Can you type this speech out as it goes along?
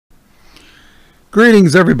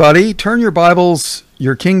Greetings, everybody. Turn your Bibles,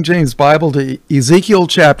 your King James Bible, to Ezekiel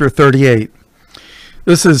Chapter 38.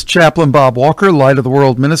 This is Chaplain Bob Walker, Light of the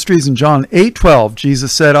World Ministries. In John 8:12,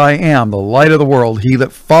 Jesus said, I am the light of the world. He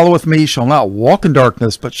that followeth me shall not walk in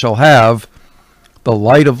darkness, but shall have the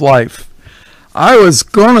light of life. I was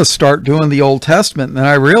going to start doing the Old Testament, and then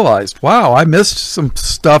I realized, wow, I missed some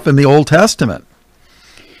stuff in the Old Testament.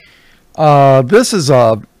 This is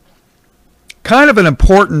a kind of an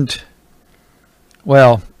important...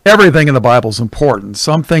 Well, everything in the Bible is important.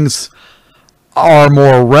 Some things are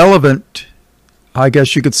more relevant, I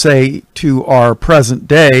guess you could say, to our present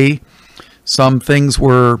day. Some things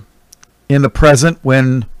were in the present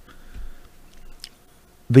when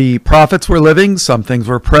the prophets were living. Some things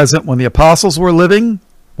were present when the apostles were living,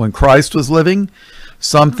 when Christ was living.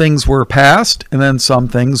 Some things were past, and then some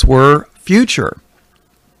things were future.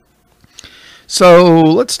 So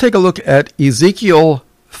let's take a look at Ezekiel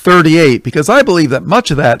 38, because I believe that much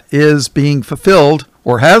of that is being fulfilled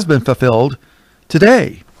or has been fulfilled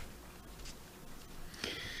today.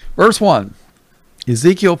 Verse 1,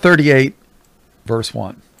 Ezekiel 38, verse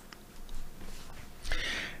 1.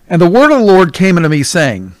 And the word of the Lord came unto me,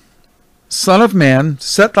 saying, Son of man,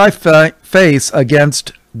 set thy face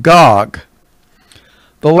against Gog,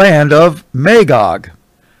 the land of Magog,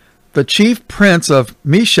 the chief prince of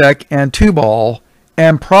Meshech and Tubal,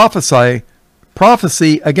 and prophecy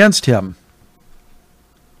against him.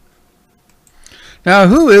 Now,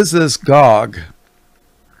 who is this Gog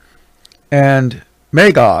and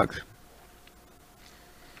Magog?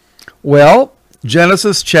 Well,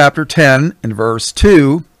 Genesis chapter 10 and verse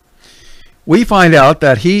 2, we find out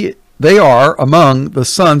that they are among the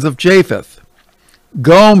sons of Japheth.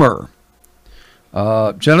 Gomer,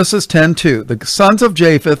 Genesis 10:2, the sons of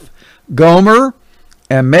Japheth, Gomer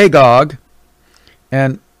and Magog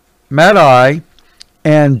and Madai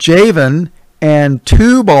and Javan and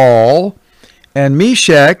Tubal and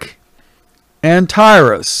Meshech and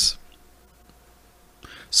Tyrus.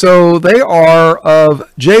 So they are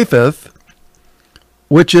of Japheth,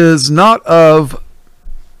 which is not of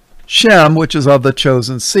Shem, which is of the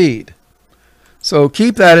chosen seed. So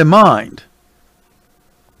keep that in mind.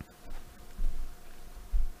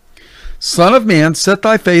 Son of man, set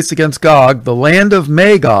thy face against Gog, the land of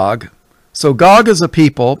Magog. So Gog is a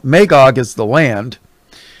people, Magog is the land.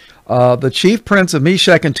 The chief prince of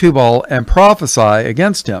Meshech and Tubal, and prophesy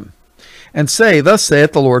against him, and say, Thus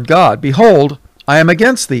saith the Lord God, Behold, I am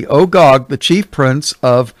against thee, O Gog, the chief prince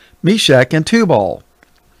of Meshech and Tubal.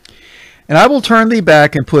 And I will turn thee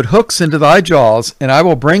back, and put hooks into thy jaws, and I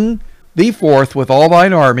will bring thee forth with all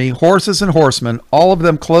thine army, horses and horsemen, all of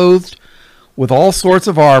them clothed with all sorts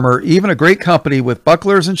of armor, even a great company with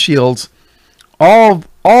bucklers and shields, all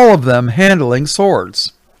of them handling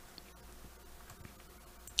swords.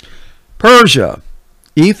 Persia,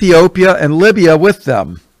 Ethiopia, and Libya with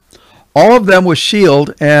them, all of them with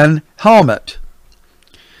shield and helmet.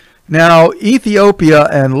 Now, Ethiopia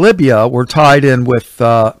and Libya were tied in with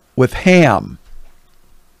Ham.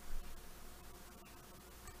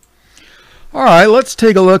 All right, let's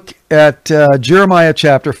take a look at Jeremiah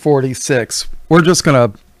chapter 46. We're just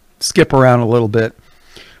going to skip around a little bit.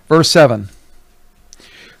 Verse 7.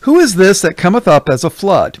 Who is this that cometh up as a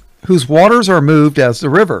flood, whose waters are moved as the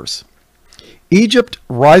rivers? Egypt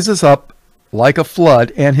rises up like a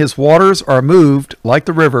flood, and his waters are moved like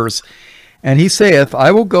the rivers. And he saith, I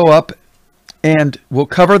will go up and will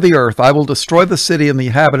cover the earth. I will destroy the city and the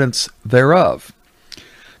inhabitants thereof.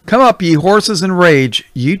 Come up, ye horses, and rage,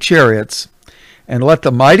 ye chariots, and let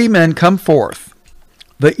the mighty men come forth,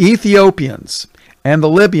 the Ethiopians and the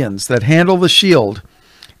Libyans that handle the shield,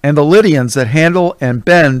 and the Lydians that handle and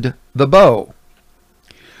bend the bow.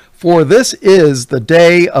 For this is the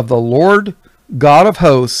day of the Lord God of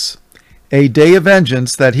hosts, a day of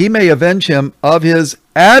vengeance, that he may avenge him of his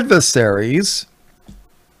adversaries.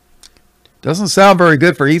 Doesn't sound very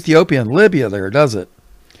good for Ethiopia and Libya there, does it?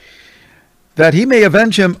 That he may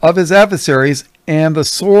avenge him of his adversaries, and the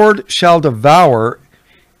sword shall devour,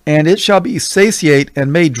 and it shall be satiate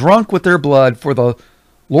and made drunk with their blood, for the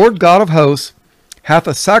Lord God of hosts hath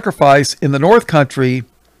a sacrifice in the north country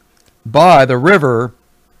by the river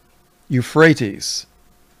Euphrates.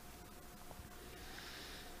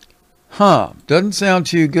 Doesn't sound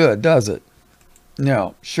too good, does it?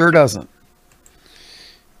 No, sure doesn't.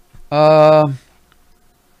 Let's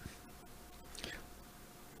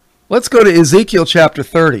go to Ezekiel chapter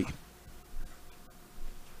 30.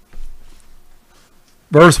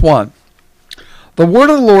 Verse 1. The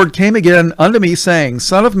word of the Lord came again unto me, saying,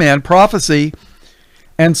 Son of man, prophesy,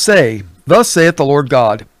 and say, Thus saith the Lord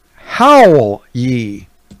God, Howl ye,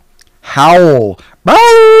 howl,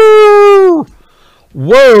 bow,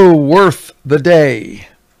 Woe worth the day!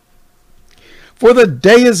 For the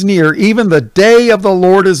day is near, even the day of the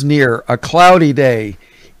Lord is near, a cloudy day.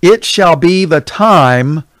 It shall be the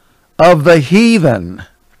time of the heathen.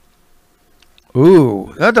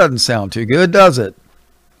 Ooh, that doesn't sound too good, does it?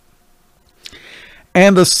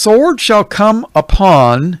 And the sword shall come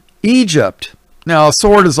upon Egypt. Now, a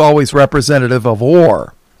sword is always representative of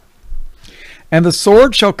war. And the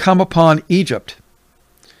sword shall come upon Egypt.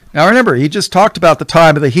 Now remember, he just talked about the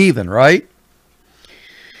time of the heathen, right?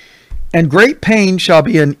 And great pain shall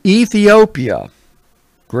be in Ethiopia.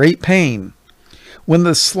 Great pain. When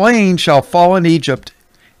the slain shall fall in Egypt,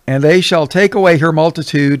 and they shall take away her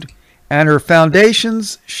multitude, and her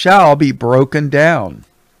foundations shall be broken down.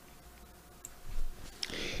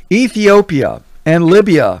 Ethiopia and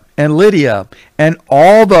Libya and Lydia and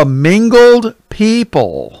all the mingled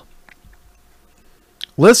people.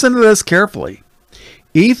 Listen to this carefully.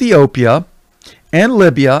 Ethiopia and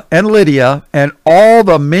Libya and Lydia and all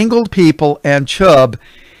the mingled people and Chub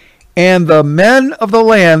and the men of the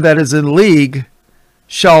land that is in league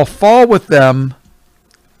shall fall with them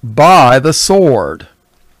by the sword.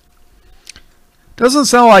 Doesn't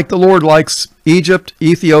sound like the Lord likes Egypt,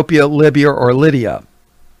 Ethiopia, Libya, or Lydia,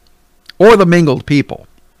 or the mingled people.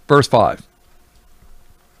 Verse 5.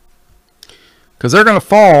 Because they're going to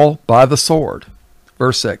fall by the sword.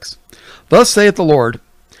 Verse 6. Thus saith the Lord,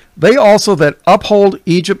 they also that uphold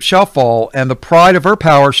Egypt shall fall, and the pride of her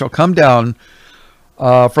power shall come down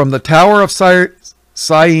from the tower of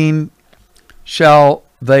Syene shall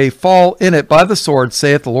they fall in it by the sword,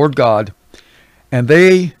 saith the Lord God. And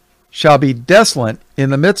they shall be desolate in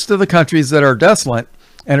the midst of the countries that are desolate,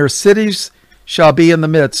 and her cities shall be in the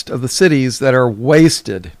midst of the cities that are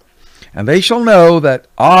wasted. And they shall know that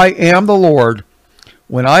I am the Lord,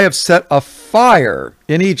 when I have set a fire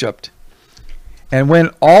in Egypt, and when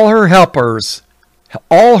all her helpers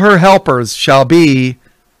shall be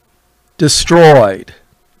destroyed.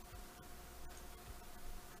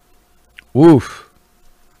 Oof.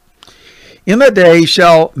 In that day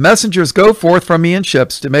shall messengers go forth from me in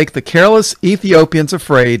ships to make the careless Ethiopians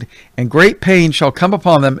afraid, and great pain shall come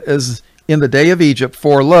upon them as in the day of Egypt,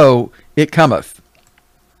 for lo, it cometh.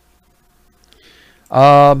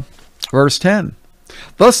 Verse 10.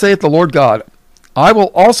 Thus saith the Lord God, I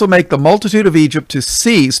will also make the multitude of Egypt to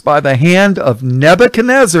cease by the hand of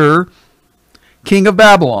Nebuchadnezzar, king of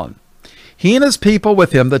Babylon. He and his people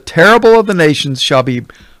with him, the terrible of the nations, shall be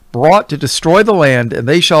brought to destroy the land, and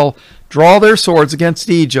they shall draw their swords against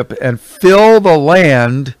Egypt and fill the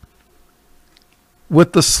land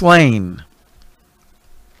with the slain.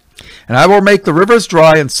 And I will make the rivers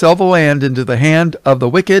dry and sell the land into the hand of the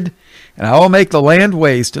wicked, and I will make the land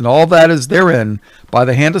waste and all that is therein by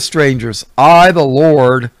the hand of strangers. I, the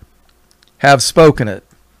Lord, have spoken it.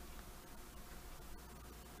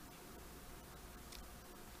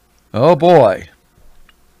 Oh boy.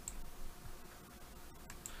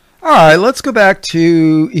 All right, let's go back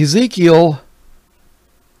to Ezekiel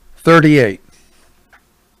 38.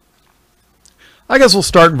 I guess we'll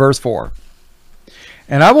start in verse 4.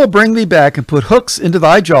 And I will bring thee back and put hooks into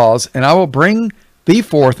thy jaws, and I will bring thee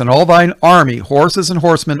forth and all thine army, horses and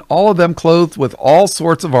horsemen, all of them clothed with all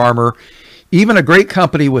sorts of armor, even a great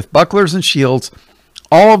company with bucklers and shields,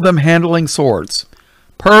 all of them handling swords.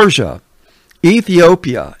 Persia,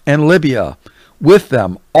 Ethiopia, and Libya with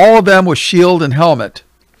them, all of them with shield and helmet.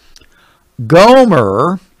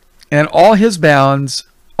 Gomer and all his bands.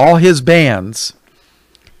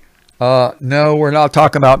 No, we're not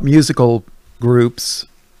talking about musical groups.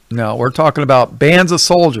 No, we're talking about bands of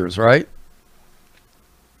soldiers, right?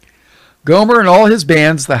 Gomer and all his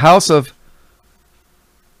bands, the house of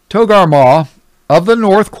Togarmah of the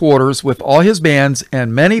north quarters with all his bands,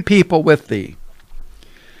 and many people with thee.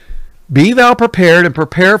 Be thou prepared, and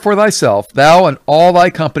prepare for thyself, thou and all thy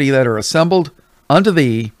company that are assembled unto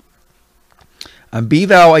thee, and be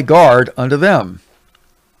thou a guard unto them.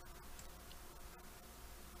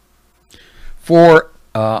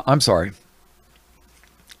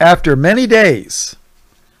 After many days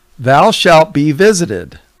thou shalt be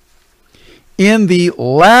visited. In the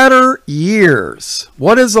latter years.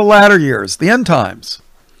 What is the latter years? The end times.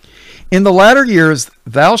 In the latter years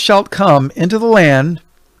thou shalt come into the land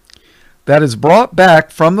that is brought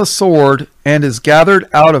back from the sword and is gathered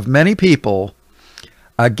out of many people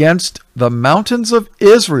against the mountains of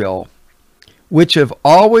Israel, which have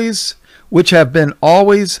been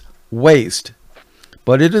always waste.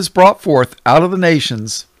 But it is brought forth out of the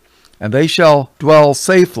nations, and they shall dwell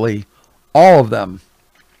safely, all of them.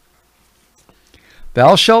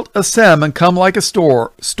 Thou shalt ascend and come like a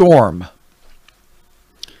storm.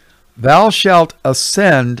 Thou shalt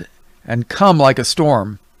ascend and come like a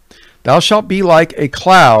storm. Thou shalt be like a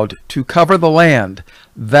cloud to cover the land,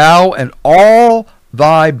 thou and all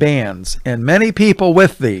thy bands, and many people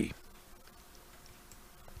with thee.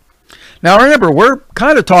 Now remember, we're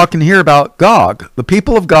kind of talking here about Gog, the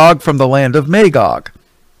people of Gog from the land of Magog,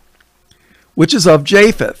 which is of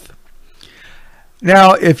Japheth.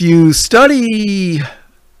 Now, if you study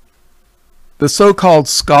the so-called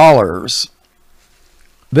scholars,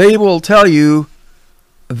 they will tell you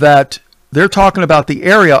that they're talking about the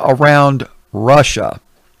area around Russia.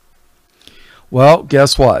 Well,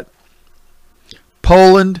 guess what?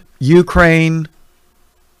 Poland, Ukraine,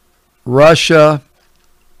 Russia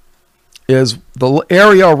is the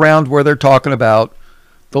area around where they're talking about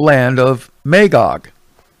the land of Magog.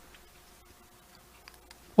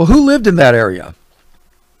 Well, who lived in that area?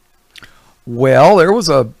 Well, there was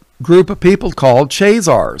a group of people called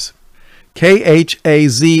Chazars, Khazars,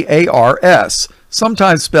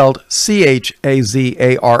 sometimes spelled Chazars.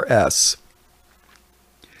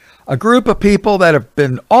 A group of people that have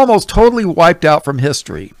been almost totally wiped out from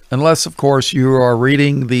history, unless, of course, you are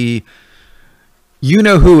reading the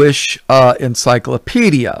you-know-who-ish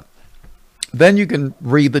encyclopedia. Then you can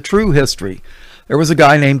read the true history. There was a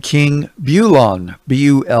guy named King Bulan,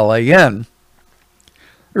 B-U-L-A-N.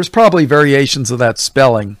 There's probably variations of that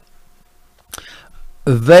spelling.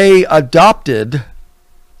 They adopted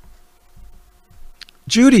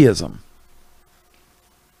Judaism.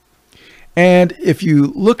 And if you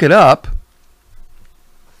look it up,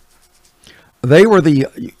 they were the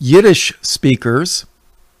Yiddish speakers,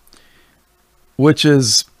 which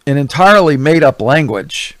is an entirely made-up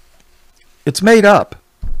language. It's made up.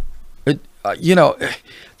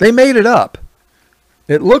 They made it up.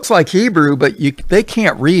 It looks like Hebrew, but they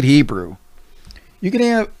can't read Hebrew. You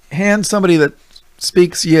can hand somebody that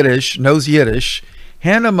speaks Yiddish, knows Yiddish,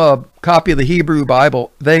 hand them a copy of the Hebrew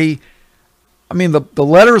Bible. The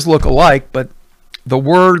letters look alike, but the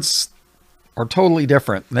words are totally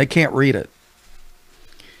different. And they can't read it.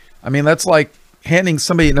 I mean, that's like handing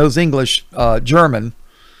somebody that knows English, German.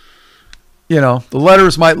 The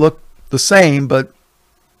letters might look the same, but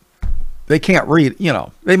they can't read.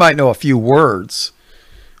 They might know a few words,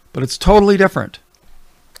 but it's totally different.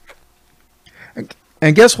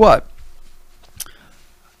 And guess what?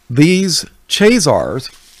 These Chazars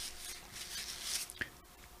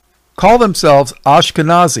call themselves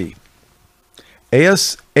Ashkenazi.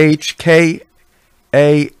 A-S-H-K-A-N-A-Z-I.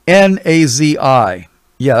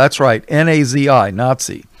 Yeah, that's right. N-A-Z-I,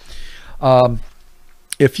 Nazi.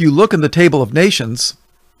 If you look in the Table of Nations,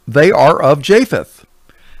 they are of Japheth.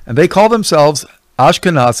 And they call themselves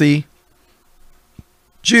Ashkenazi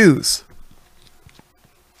Jews.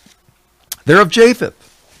 They're of Japheth.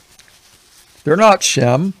 They're not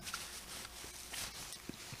Shem.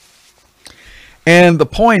 And the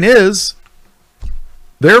point is,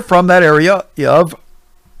 they're from that area of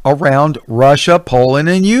around Russia, Poland,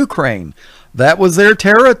 and Ukraine. That was their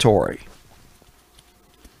territory.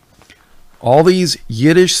 All these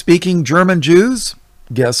Yiddish-speaking German Jews,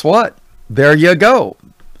 guess what? There you go.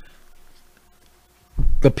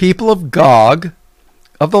 The people of Gog,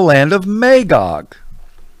 of the land of Magog.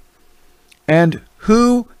 And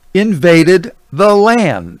who invaded the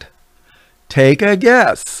land? Take a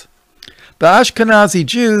guess. The Ashkenazi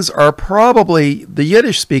Jews are probably, the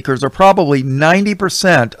Yiddish speakers are probably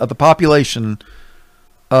 90% of the population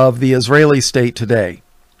of the Israeli state today.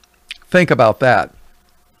 Think about that.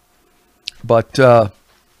 But,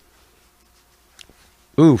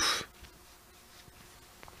 oof.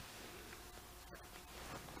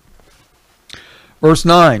 Verse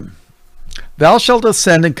 9. Thou shalt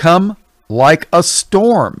ascend and come like a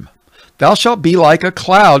storm. Thou shalt be like a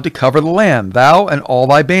cloud to cover the land, thou and all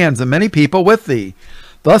thy bands, and many people with thee.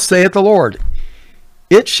 Thus saith the Lord,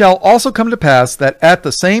 It shall also come to pass that at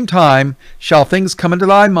the same time shall things come into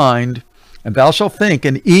thy mind, and thou shalt think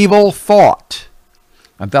an evil thought.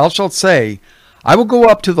 And thou shalt say, I will go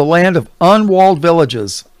up to the land of unwalled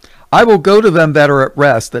villages. I will go to them that are at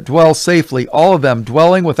rest, that dwell safely, all of them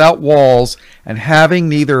dwelling without walls, and having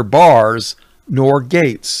neither bars nor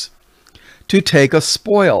gates, to take a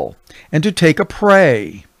spoil, and to take a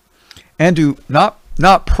prey, and to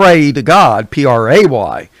not pray to God,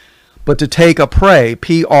 P-R-A-Y, but to take a prey,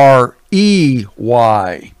 P-R-E-Y,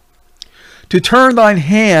 to turn thine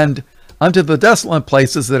hand unto the desolate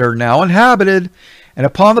places that are now inhabited, and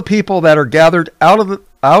upon the people that are gathered out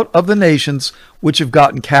of the nations, which have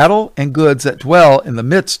gotten cattle and goods that dwell in the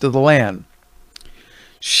midst of the land.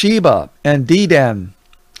 Sheba and Dedan,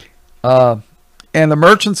 and the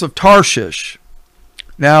merchants of Tarshish.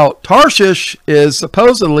 Now, Tarshish is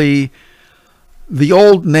supposedly the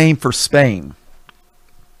old name for Spain.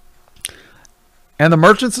 And the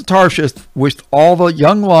merchants of Tarshish, with all the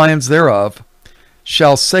young lions thereof,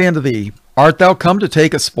 shall say unto thee, Art thou come to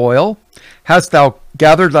take a spoil? Hast thou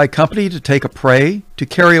gathered thy company to take a prey, to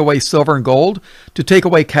carry away silver and gold, to take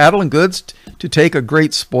away cattle and goods, to take a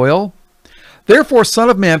great spoil? Therefore,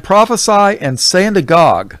 Son of man, prophesy and say unto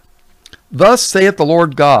Gog, Thus saith the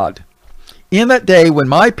Lord God, In that day when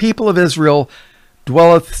my people of Israel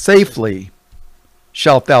dwelleth safely,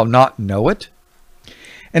 shalt thou not know it?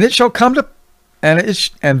 And it shall come to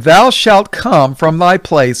and thou shalt come from thy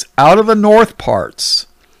place out of the north parts.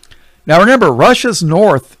 Now remember, Russia's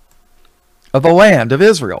north of the land of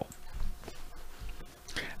Israel.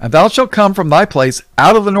 And thou shalt come from thy place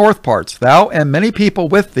out of the north parts, thou and many people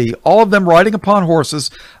with thee, all of them riding upon horses,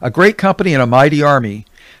 a great company and a mighty army.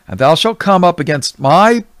 And thou shalt come up against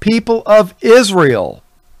my people of Israel.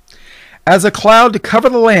 As a cloud to cover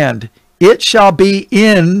the land, it shall be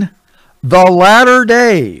in the latter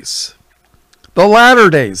days. The latter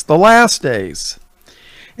days, the last days.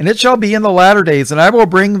 And it shall be in the latter days, and I will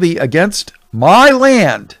bring thee against my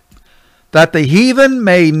land, that the heathen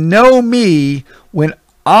may know me when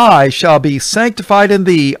I shall be sanctified in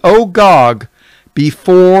thee, O Gog,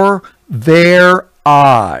 before their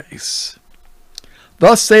eyes.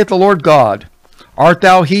 Thus saith the Lord God, Art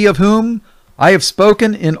thou he of whom I have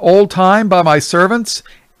spoken in old time by my servants,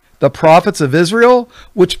 the prophets of Israel,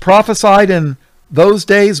 which prophesied in those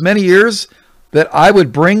days many years, that I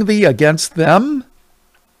would bring thee against them?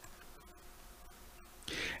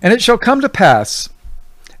 And it shall come to pass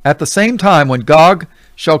at the same time when Gog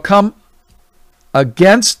shall come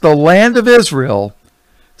against the land of Israel,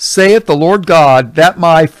 saith the Lord God, that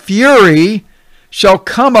my fury shall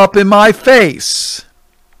come up in my face.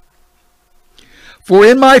 For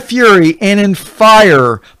in my fury and in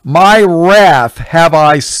fire my wrath have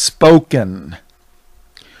I spoken.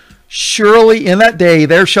 Surely in that day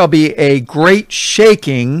there shall be a great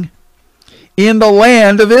shaking in the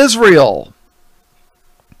land of Israel.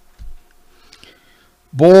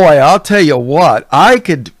 Boy, I'll tell you what, I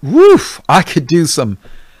could do some,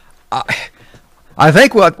 I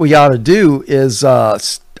think what we ought to do is,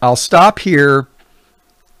 I'll stop here,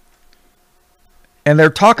 and they're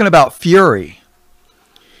talking about fury.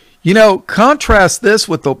 You know, contrast this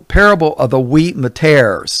with the parable of the wheat and the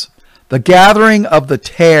tares. The gathering of the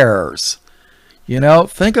tares. You know,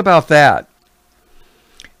 think about that.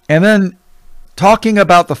 And then talking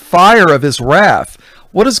about the fire of his wrath.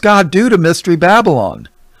 What does God do to Mystery Babylon?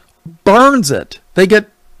 Burns it. The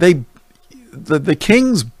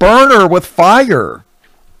kings burn her with fire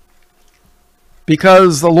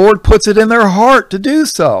because the Lord puts it in their heart to do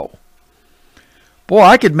so. Boy,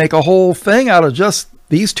 I could make a whole thing out of just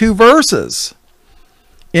these two verses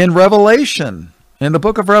in Revelation. In the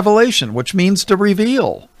book of Revelation, which means to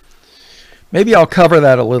reveal. Maybe I'll cover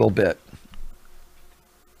that a little bit.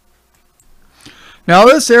 Now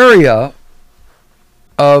this area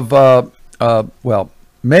of,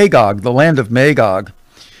 Magog, the land of Magog,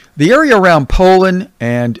 the area around Poland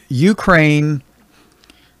and Ukraine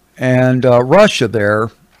and Russia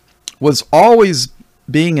there was always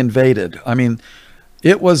being invaded. I mean,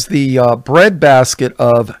 it was the breadbasket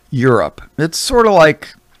of Europe. It's sort of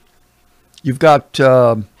like, you've got,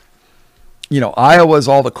 Iowa's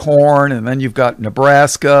all the corn, and then you've got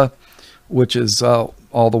Nebraska, which is all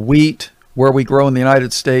the wheat, where we grow in the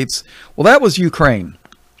United States. Well, that was Ukraine.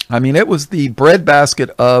 I mean, it was the breadbasket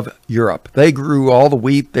of Europe. They grew all the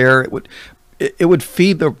wheat there. It would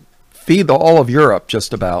feed all of Europe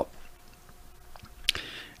just about.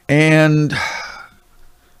 And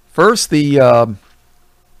first the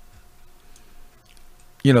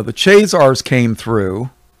Chazars came through.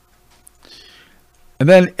 And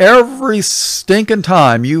then every stinking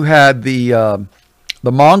time you had the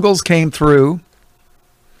Mongols came through,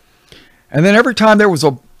 and then every time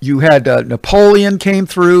you had Napoleon came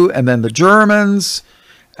through, and then the Germans,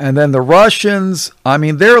 and then the Russians. I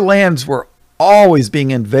mean, their lands were always being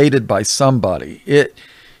invaded by somebody.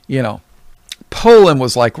 Poland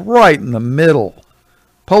was like right in the middle.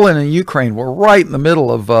 Poland and Ukraine were right in the middle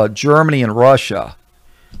of Germany and Russia,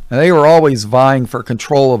 and they were always vying for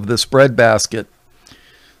control of this breadbasket.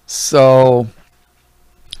 So,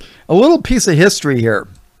 a little piece of history here.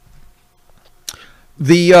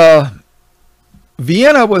 The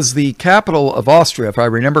Vienna was the capital of Austria, if I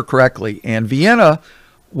remember correctly, and Vienna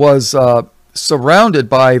was surrounded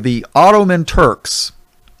by the Ottoman Turks.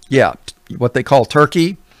 Yeah, what they call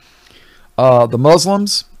Turkey. The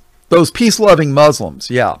Muslims, those peace-loving Muslims,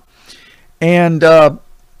 yeah. And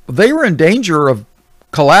they were in danger of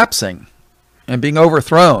collapsing and being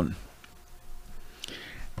overthrown.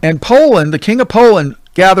 And Poland, the king of Poland,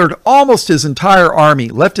 gathered almost his entire army,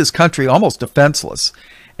 left his country almost defenseless,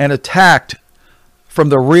 and attacked from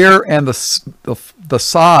the rear and the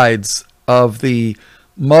sides of the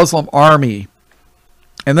Muslim army.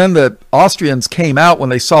 And then the Austrians came out when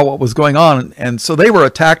they saw what was going on, and so they were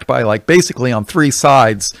attacked by, like, basically on three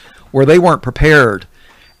sides where they weren't prepared,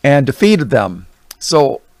 and defeated them.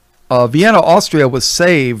 So Vienna, Austria was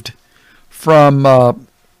saved from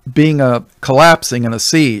being collapsing in a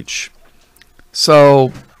siege.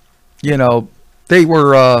 So, you know, they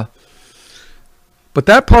were, but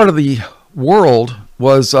that part of the world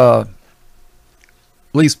was, at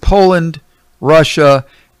least Poland, Russia,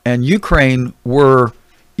 and Ukraine were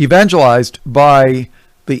evangelized by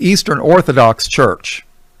the Eastern Orthodox Church,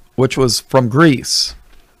 which was from Greece.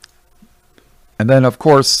 And then, of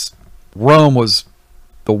course, Rome was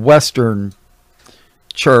the Western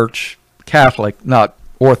Church, Catholic, not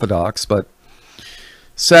Orthodox, but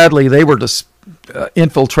sadly they were just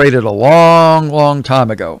infiltrated a long, long time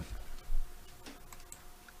ago.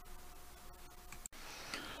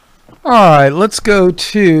 All right, let's go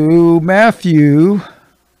to Matthew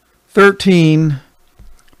 13,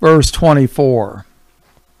 verse 24.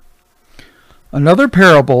 Another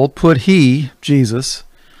parable put he, Jesus,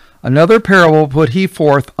 another parable put he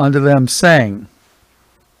forth unto them, saying,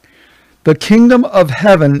 The kingdom of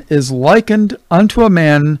heaven is likened unto a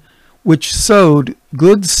man which sowed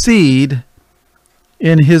good seed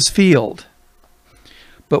in his field.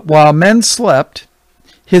 But while men slept,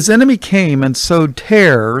 his enemy came and sowed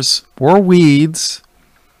tares, or weeds,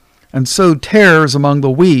 and sowed tares among the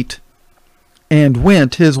wheat, and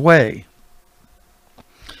went his way.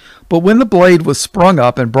 But when the blade was sprung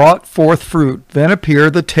up and brought forth fruit, then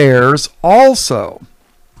appeared the tares also.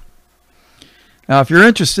 Now, if you're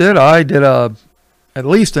interested, I did at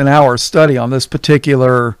least an hour study on this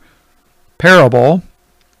particular parable.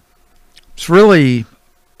 It's really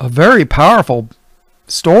a very powerful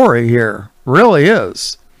story here. Really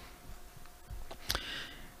is.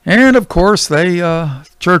 And of course, they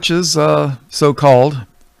churches, so-called,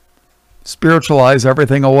 spiritualize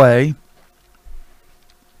everything away.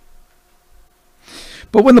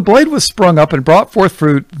 But when the blade was sprung up and brought forth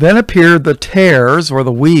fruit, then appeared the tares, or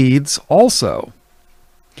the weeds, also.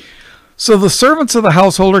 So the servants of the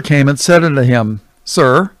householder came and said unto him,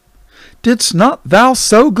 Sir, didst not thou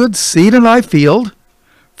sow good seed in thy field?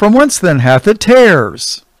 From whence then hath it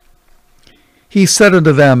tares? He said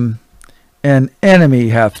unto them, An enemy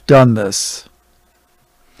hath done this.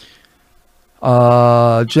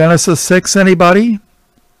 Genesis 6, anybody?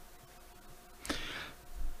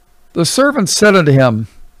 The servant said unto him,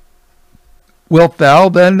 Wilt thou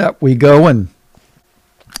then that we go and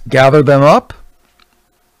gather them up?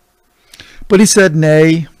 But he said,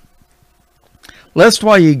 Nay, lest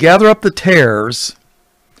while ye gather up the tares,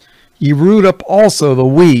 ye root up also the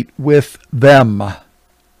wheat with them.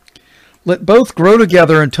 Let both grow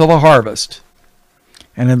together until the harvest.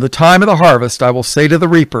 And in the time of the harvest I will say to the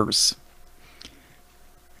reapers,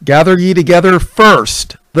 Gather ye together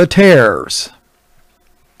first the tares.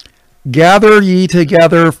 Gather ye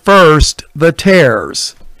together first the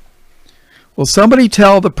tares. Will somebody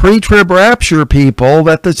tell the pre-trib rapture people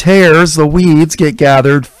that the tares, the weeds, get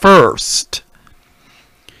gathered first?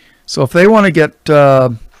 So if they want to get,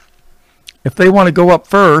 if they want to go up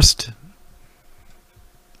first,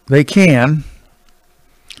 they can.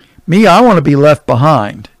 Me, I want to be left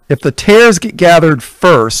behind. If the tares get gathered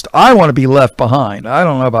first, I want to be left behind. I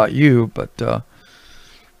don't know about you, but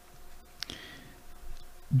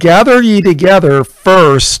gather ye together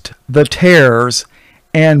first the tares,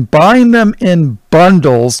 and bind them in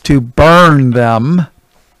bundles to burn them,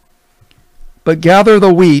 but gather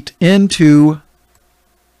the wheat into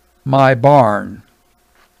my barn.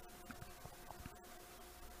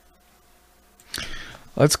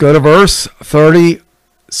 Let's go to verse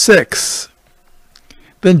 36.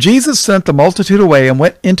 Then Jesus sent the multitude away and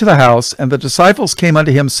went into the house, and the disciples came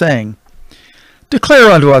unto him, saying,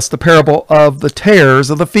 Declare unto us the parable of the tares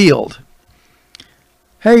of the field.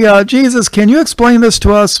 Hey, Jesus, can you explain this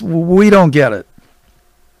to us? We don't get it.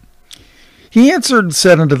 He answered and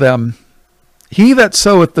said unto them, He that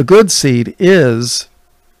soweth the good seed is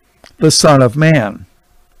the Son of Man.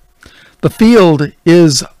 The field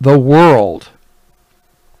is the world.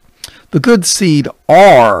 The good seed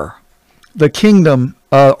are the kingdom,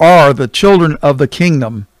 are the children of the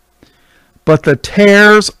kingdom, but the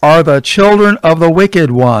tares are the children of the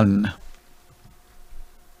wicked one.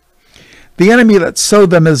 The enemy that sowed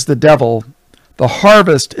them is the devil. The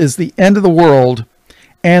harvest is the end of the world,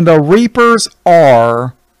 and the reapers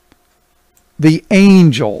are the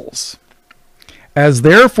angels. As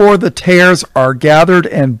therefore the tares are gathered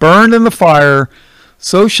and burned in the fire,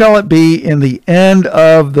 so shall it be in the end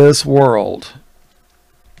of this world.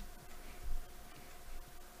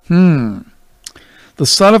 The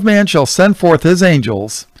Son of Man shall send forth his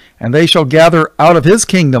angels, and they shall gather out of his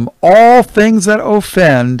kingdom all things that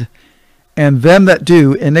offend, and them that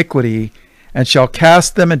do iniquity, and shall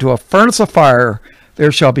cast them into a furnace of fire.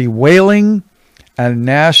 There shall be wailing and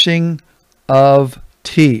gnashing of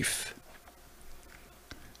teeth.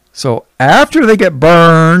 So after they get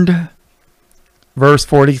burned, verse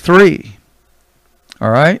 43, all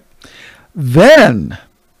right, then,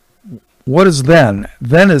 what is then?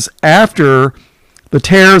 Then is after the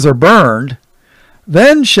tares are burned.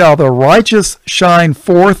 Then shall the righteous shine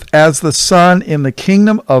forth as the sun in the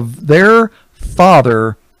kingdom of their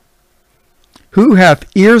Father. Who hath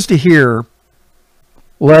ears to hear,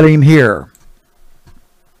 let him hear.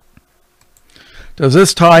 Does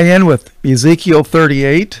this tie in with Ezekiel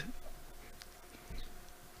 38,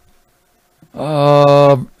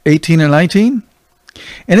 18 and 19?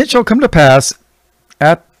 And it shall come to pass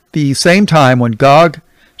at the same time when Gog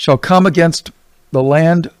shall come against the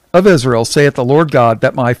land of Israel, saith the Lord God,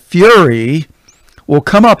 that my fury will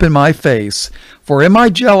come up in my face, for in my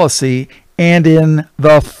jealousy and in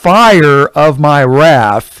the fire of my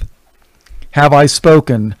wrath have I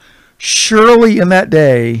spoken. Surely in that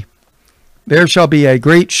day there shall be a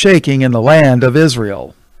great shaking in the land of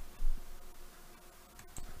Israel.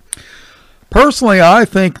 Personally, I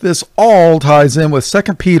think this all ties in with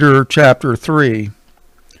 2 Peter chapter 3.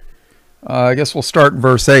 I guess we'll start in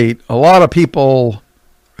verse 8. A lot of people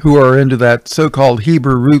who are into that so-called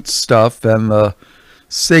Hebrew roots stuff and the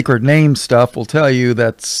sacred name stuff will tell you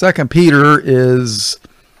that 2 Peter is,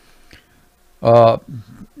 they'll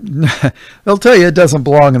tell you it doesn't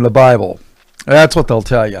belong in the Bible. That's what they'll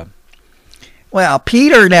tell you. Well,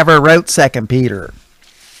 Peter never wrote 2 Peter.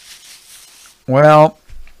 Well,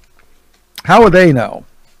 how would they know?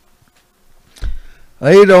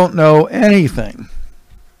 They don't know anything.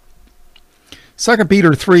 2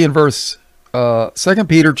 Peter 3 and verse 2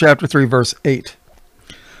 Peter chapter 3 verse 8.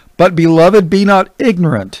 But beloved, be not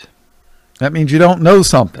ignorant. That means you don't know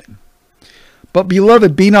something. But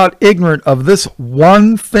beloved, be not ignorant of this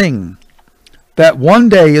one thing, that one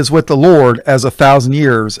day is with the Lord as 1,000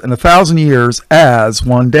 years, and 1,000 years as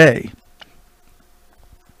one day.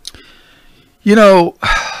 You know,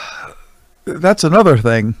 that's another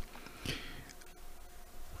thing.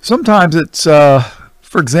 Sometimes it's,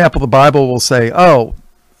 for example, the Bible will say, oh,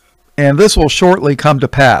 and this will shortly come to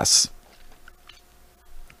pass.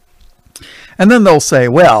 And then they'll say,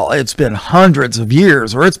 well, it's been hundreds of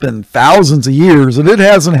years, or it's been thousands of years, and it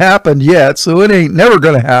hasn't happened yet, so it ain't never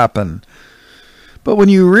going to happen. But when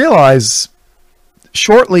you realize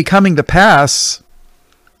shortly coming to pass,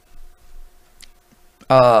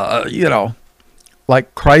 you know,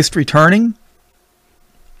 like Christ returning,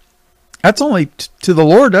 that's only, to the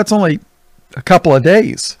Lord, that's only a couple of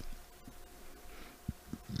days.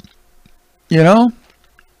 You know?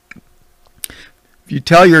 If you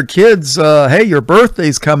tell your kids, hey, your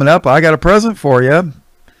birthday's coming up, I got a present for you.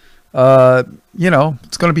 You know,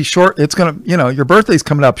 it's going to be short. It's going to, you know, your birthday's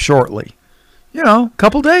coming up shortly. You know, a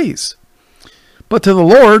couple days. But to the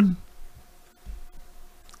Lord,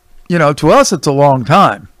 you know, to us, it's a long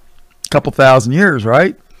time. A couple thousand years,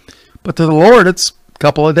 right? But to the Lord, it's a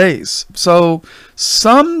couple of days. So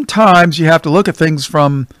sometimes you have to look at things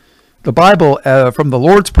from the Bible, from the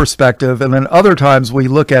Lord's perspective, and then other times we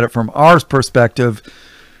look at it from our perspective.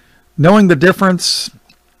 Knowing the difference,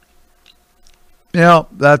 you know,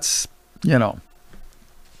 that's, you know,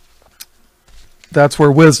 that's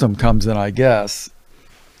where wisdom comes in, I guess.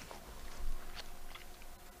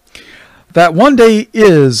 That one day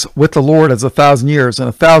is with the Lord as 1,000 years, and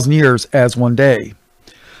 1,000 years as one day.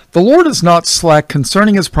 The Lord is not slack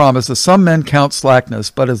concerning his promise, as some men count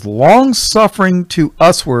slackness, but is long-suffering to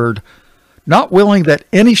usward, not willing that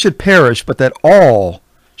any should perish, but that all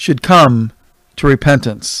should come to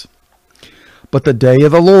repentance. But the day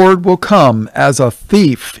of the Lord will come as a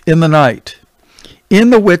thief in the night, in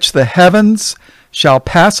the which the heavens shall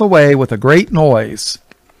pass away with a great noise,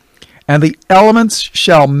 and the elements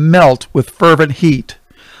shall melt with fervent heat.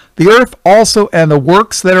 The earth also and the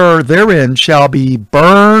works that are therein shall be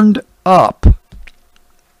burned up.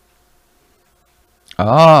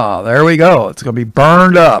 Ah, there we go. It's going to be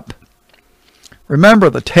burned up. Remember,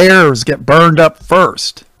 the tares get burned up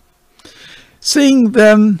first. Seeing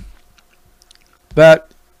then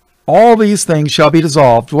that all these things shall be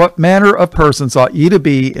dissolved, what manner of persons ought ye to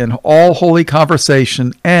be in all holy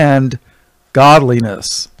conversation and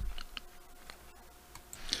godliness?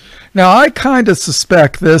 Now, I kind of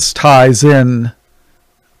suspect this ties in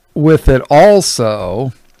with it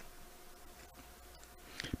also.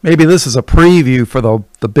 Maybe this is a preview for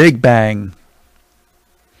the Big Bang.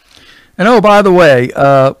 And oh, by the way,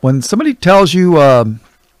 when somebody tells you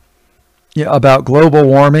about global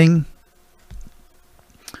warming,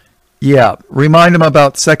 remind them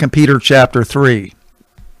about 2 Peter Chapter 3.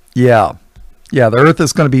 The earth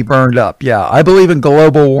is going to be burned up. I believe in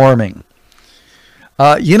global warming.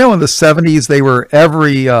 In the 70s, they were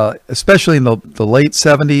especially in the late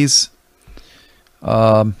 70s,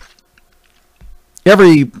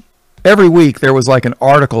 every week there was like an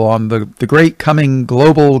article on the great coming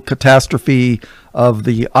global catastrophe of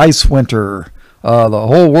the ice winter. The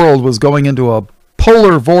whole world was going into a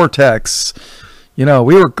polar vortex. We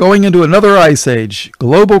were going into another ice age,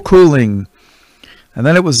 global cooling. And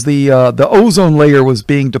then it was the ozone layer was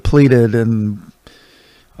being depleted, and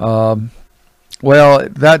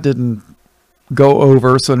that didn't go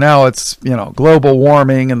over. So now it's global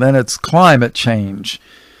warming, and then it's climate change,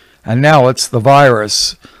 and now it's the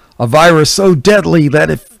virus, a virus so deadly that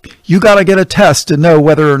if you got to get a test to know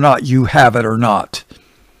whether or not you have it or not.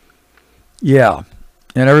 And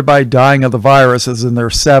everybody dying of the virus is in their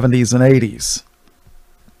 70s and 80s.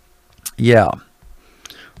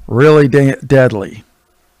 Really deadly.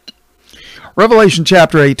 Revelation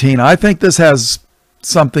chapter 18. I think this has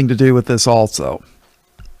something to do with this also.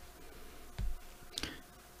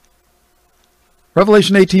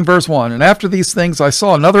 Revelation 18 verse 1. And after these things I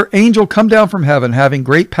saw another angel come down from heaven, having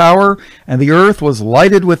great power, and the earth was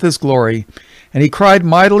lighted with his glory. And he cried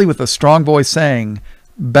mightily with a strong voice, saying,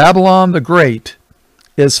 Babylon the Great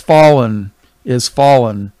is fallen,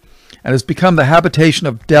 and has become the habitation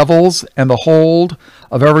of devils, and the hold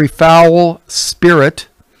of every foul spirit,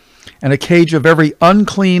 and a cage of every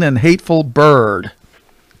unclean and hateful bird.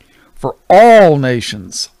 For all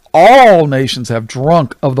nations have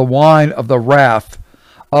drunk of the wine of the wrath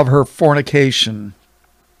of her fornication.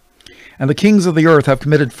 And the kings of the earth have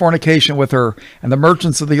committed fornication with her, and the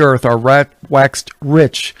merchants of the earth are waxed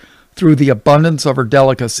rich through the abundance of her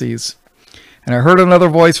delicacies. And I heard another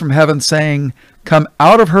voice from heaven saying, Come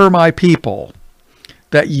out of her, my people,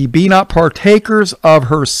 that ye be not partakers of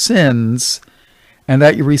her sins, and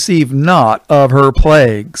that ye receive not of her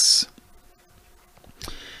plagues.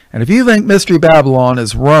 And if you think Mystery Babylon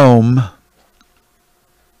is Rome,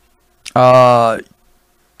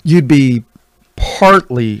 you'd be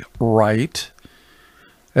partly right.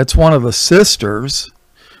 It's one of the sisters,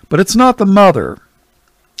 but it's not the mother.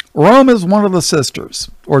 Rome is one of the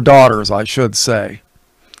sisters, or daughters, I should say.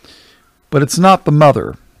 But it's not the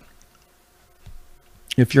mother.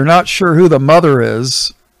 If you're not sure who the mother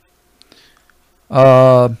is,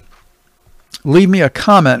 leave me a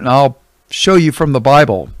comment and I'll show you from the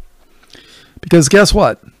Bible. Because guess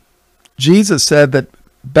what? Jesus said that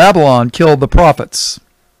Babylon killed the prophets.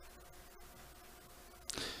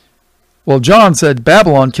 Well, John said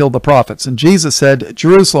Babylon killed the prophets, and Jesus said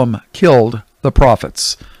Jerusalem killed the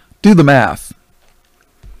prophets. Do the math.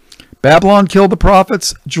 Babylon killed the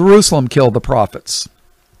prophets, Jerusalem killed the prophets.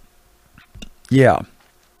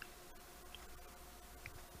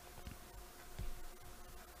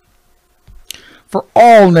 For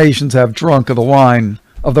all nations have drunk of the wine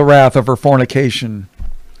of the wrath of her fornication.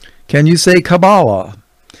 Can you say Kabbalah?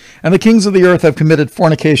 And the kings of the earth have committed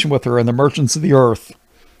fornication with her, and the merchants of the earth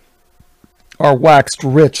are waxed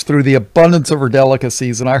rich through the abundance of her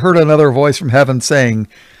delicacies. And I heard another voice from heaven saying,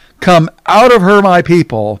 Come out of her, my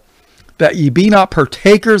people, that ye be not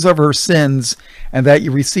partakers of her sins, and that ye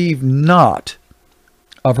receive not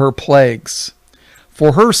of her plagues.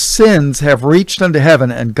 For her sins have reached unto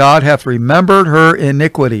heaven, and God hath remembered her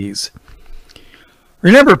iniquities.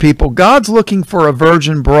 Remember, people, God's looking for a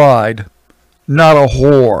virgin bride, not a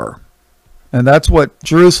whore. And that's what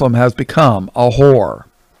Jerusalem has become, a whore.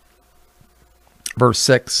 Verse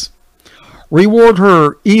 6. Reward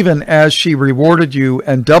her even as she rewarded you,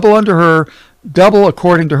 and double unto her, double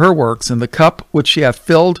according to her works, and the cup which she hath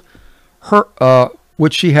filled,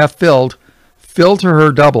 fill to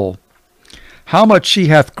her double. How much she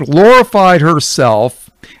hath glorified herself,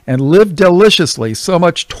 and lived deliciously, so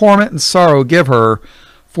much torment and sorrow give her,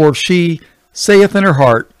 for she saith in her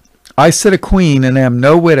heart, I sit a queen, and am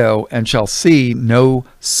no widow, and shall see no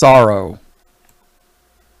sorrow.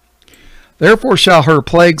 Therefore shall her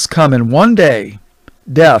plagues come in one day,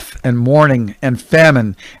 death and mourning and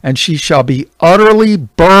famine, and she shall be utterly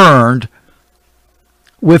burned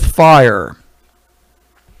with fire.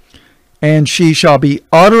 And she shall be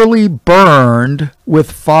utterly burned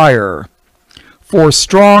with fire. For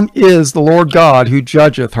strong is the Lord God who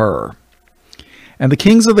judgeth her. And the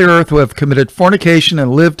kings of the earth who have committed fornication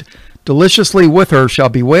and lived deliciously with her shall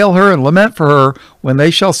bewail her and lament for her when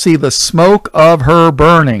they shall see the smoke of her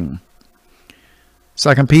burning.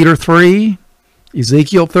 2 Peter 3,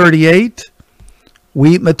 Ezekiel 38,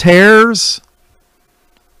 wheat and the tares.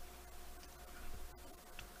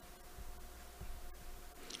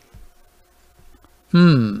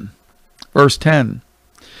 Verse 10.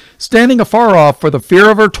 Standing afar off for the fear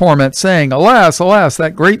of her torment, saying, Alas, alas,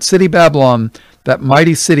 that great city Babylon, that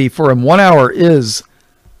mighty city, for in 1 hour is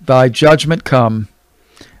thy judgment come.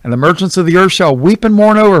 And the merchants of the earth shall weep and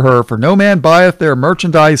mourn over her, for no man buyeth their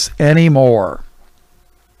merchandise any more.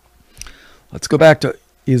 Let's go back to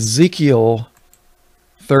Ezekiel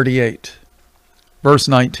 38, verse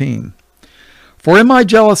 19. For in my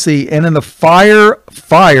jealousy and in the fire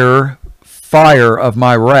of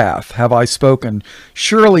my wrath have I spoken.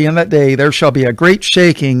 Surely in that day there shall be a great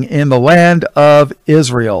shaking in the land of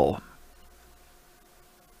Israel.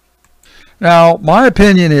 Now, my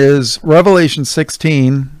opinion is Revelation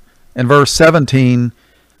 16 and verse 17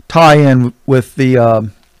 tie in with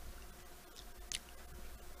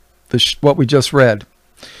what we just read.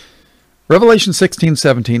 Revelation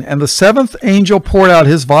 16:17. And the seventh angel poured out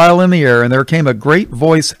his vial in the air, and there came a great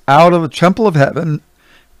voice out of the temple of heaven.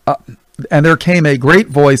 And there came a great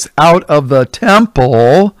voice out of the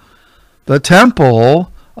temple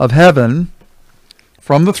of heaven,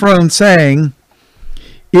 from the throne, saying,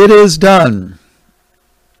 It is done.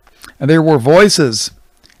 And there were voices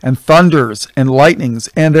and thunders and lightnings,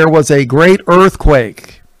 and there was a great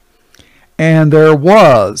earthquake. And there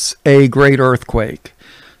was a great earthquake,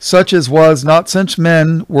 such as was not since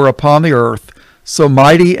men were upon the earth, so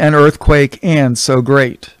mighty an earthquake and so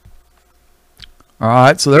great. All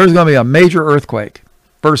right, so there's going to be a major earthquake.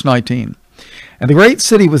 Verse 19. And the great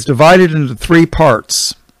city was divided into 3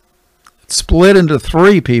 parts. It split into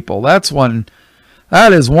 3 people. That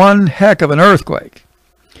is one heck of an earthquake.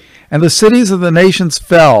 And the cities of the nations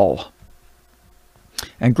fell.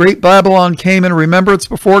 And great Babylon came in remembrance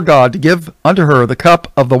before God to give unto her the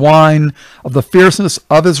cup of the wine of the fierceness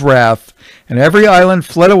of his wrath. And every island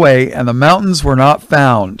fled away, and the mountains were not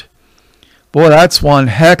found. Boy, that's one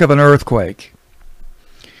heck of an earthquake.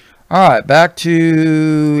 All right, back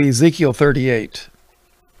to Ezekiel 38.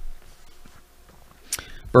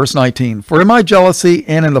 Verse 19. For in my jealousy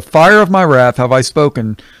and in the fire of my wrath have I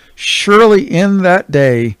spoken. Surely in that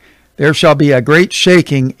day there shall be a great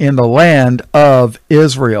shaking in the land of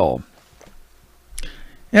Israel.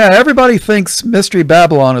 Yeah, everybody thinks Mystery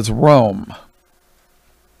Babylon is Rome.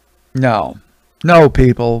 No,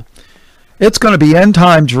 people. It's going to be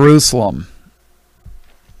end-time Jerusalem.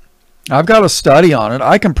 I've got a study on it.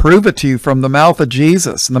 I can prove it to you from the mouth of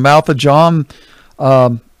Jesus and the mouth of John,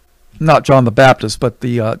 not John the Baptist, but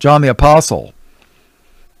John the Apostle.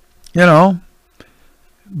 You know,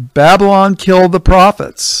 Babylon killed the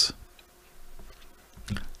prophets.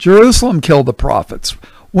 Jerusalem killed the prophets.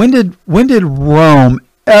 When did Rome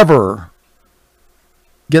ever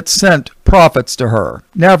get sent prophets to her?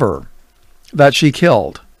 Never. That she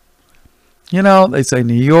killed. You know, they say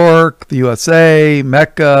New York, the USA,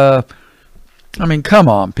 Mecca. I mean, come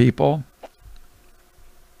on, people.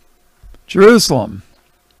 Jerusalem.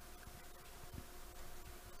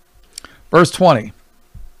 Verse 20.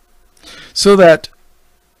 So that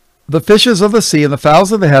the fishes of the sea and the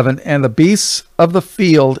fowls of the heaven and the beasts of the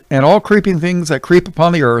field and all creeping things that creep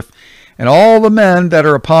upon the earth and all the men that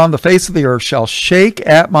are upon the face of the earth shall shake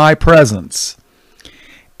at my presence.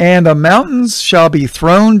 And the mountains shall be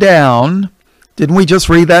thrown down. Didn't we just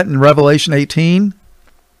read that in Revelation 18?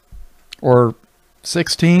 Or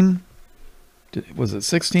 16? Was it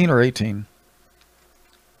 16 or 18?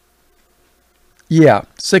 Yeah,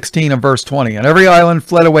 16 and verse 20. And every island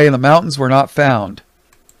fled away and the mountains were not found.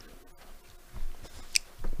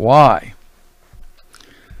 Why?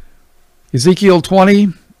 Ezekiel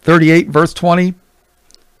 38, verse 20.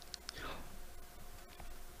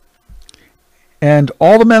 And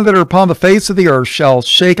all the men that are upon the face of the earth shall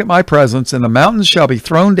shake at my presence, and the mountains shall be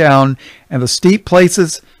thrown down, and the steep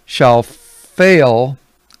places shall fall,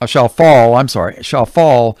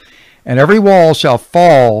 and every wall shall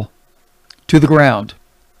fall to the ground.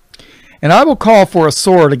 And I will call for a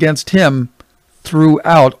sword against him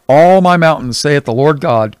throughout all my mountains, saith the Lord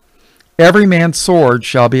God. Every man's sword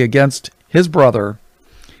shall be against his brother,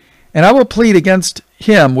 and I will plead against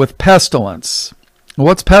him with pestilence.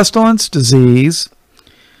 What's pestilence? Disease.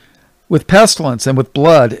 With pestilence and with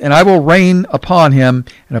blood, and I will rain upon him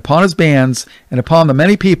and upon his bands and upon the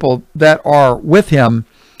many people that are with him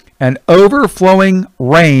an overflowing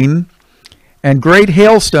rain and great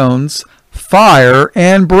hailstones, fire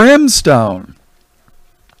and brimstone.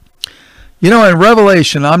 You know, in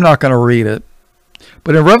Revelation, I'm not going to read it,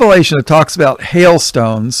 but in Revelation it talks about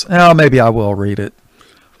hailstones. Oh, maybe I will read it.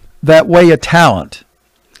 That weigh a talent.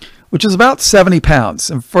 which is about 70 pounds.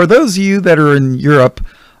 And for those of you that are in Europe,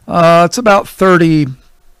 it's about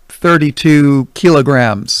 32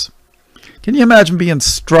 kilograms. Can you imagine being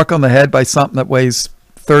struck on the head by something that weighs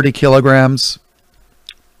 30 kilograms?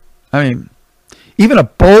 I mean, even a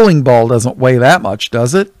bowling ball doesn't weigh that much,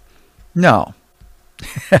 does it? No.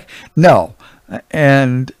 No.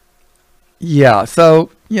 And yeah, so,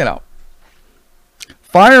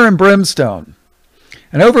 fire and brimstone,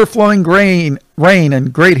 and overflowing rain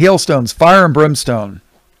and great hailstones, fire and brimstone.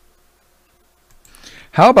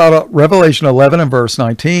 How about Revelation 11 and verse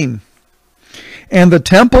 19? And the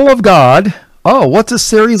temple of God. Oh, what's this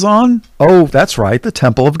series on? Oh, that's right, the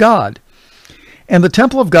temple of God. And the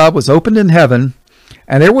temple of God was opened in heaven,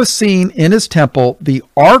 and there was seen in his temple the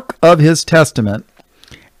ark of his testament,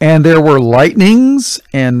 and there were lightnings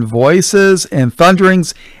and voices and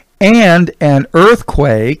thunderings and an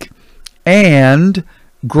earthquake and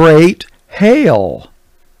great hail.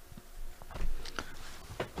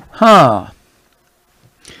 Huh.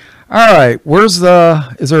 All right, is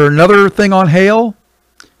there another thing on hail?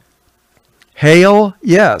 Hail,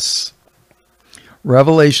 yes.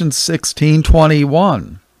 Revelation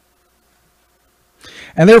 16:21.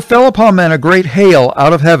 And there fell upon men a great hail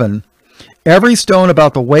out of heaven, every stone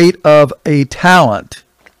about the weight of a talent.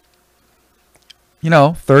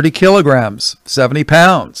 30 kilograms, 70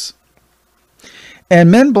 pounds.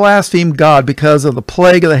 And men blasphemed God because of the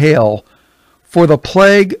plague of the hail, for the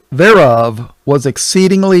plague thereof was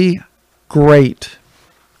exceedingly great.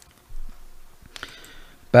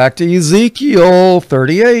 Back to Ezekiel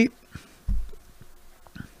 38,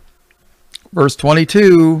 verse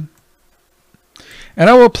 22. And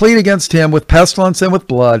I will plead against him with pestilence and with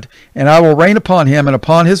blood, and I will rain upon him and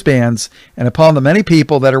upon his bands, and upon the many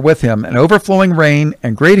people that are with him, and overflowing rain,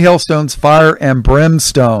 and great hailstones, fire, and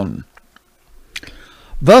brimstone.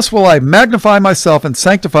 Thus will I magnify myself and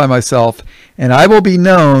sanctify myself, and I will be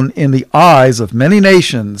known in the eyes of many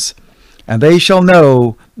nations, and they shall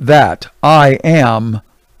know that I am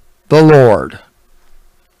the Lord.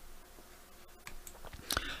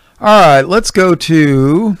 All right, let's go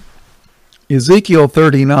to Ezekiel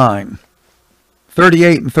 39.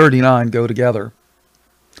 38 and 39 go together.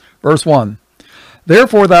 Verse 1.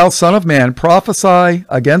 Therefore, thou son of man, prophesy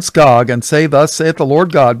against Gog, and say, Thus saith the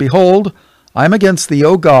Lord God, Behold, I am against thee,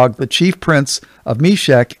 O Gog, the chief prince of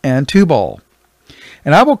Meshech and Tubal.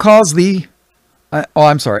 And I will cause thee, and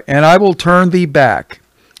I will turn thee back,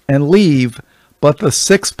 and leave but the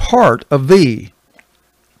sixth part of thee.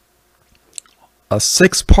 A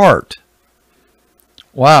sixth part.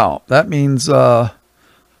 Wow, that means about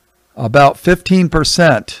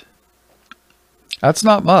 15%. That's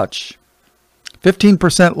not much.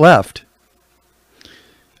 15% left.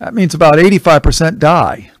 That means about 85%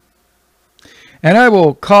 die. And I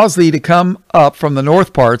will cause thee to come up from the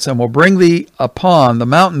north parts, and will bring thee upon the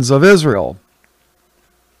mountains of Israel.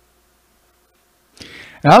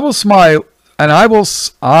 And I will smite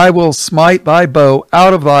thy bow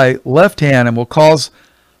out of thy left hand, and will cause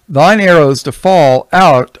thine arrows to fall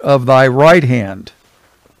out of thy right hand.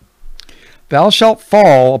 Thou shalt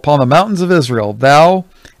fall upon the mountains of Israel, thou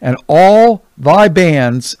and all thy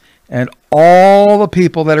bands, and all the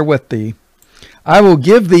people that are with thee. I will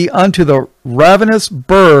give thee unto the ravenous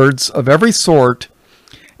birds of every sort,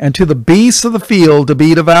 and to the beasts of the field to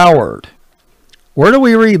be devoured. Where do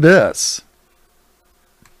we read this?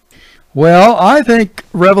 Well, I think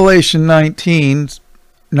Revelation 19:19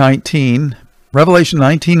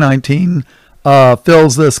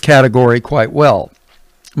 fills this category quite well,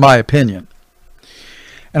 my opinion.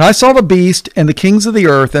 And I saw the beast and the kings of the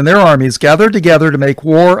earth and their armies gathered together to make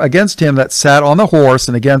war against him that sat on the horse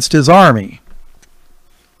and against his army.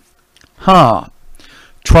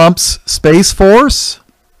 Trump's Space Force?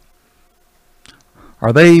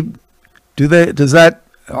 Are they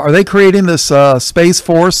creating this Space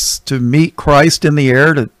Force to meet Christ in the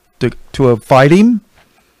air to fight him?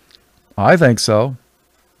 I think so.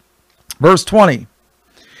 Verse 20.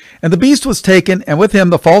 And the beast was taken, and with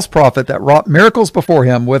him the false prophet that wrought miracles before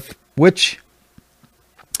him, with which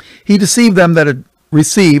he deceived them that had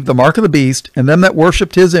received the mark of the beast, and them that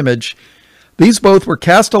worshipped his image. These both were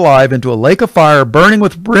cast alive into a lake of fire, burning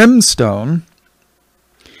with brimstone.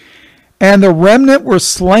 And the remnant were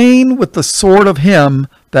slain with the sword of him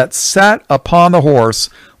that sat upon the horse,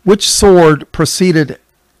 which sword proceeded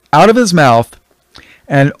out of his mouth,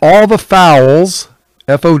 and all the fowls,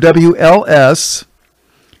 Fowls,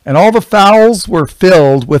 and all the fowls were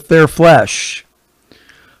filled with their flesh.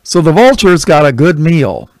 So the vultures got a good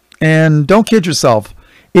meal. And don't kid yourself,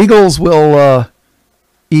 eagles will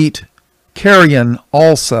eat carrion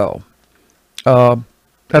also.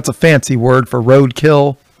 That's a fancy word for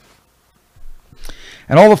roadkill.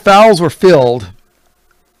 and all the fowls were filled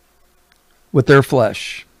with their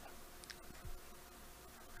flesh.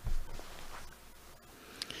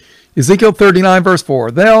 Ezekiel 39, verse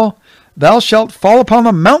 4. Thou shalt fall upon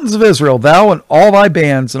the mountains of Israel, thou and all thy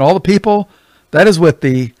bands, and all the people that is with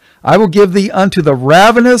thee. I will give thee unto the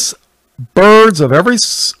ravenous birds of every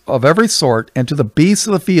sort, and to the beasts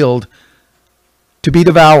of the field to be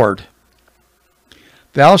devoured.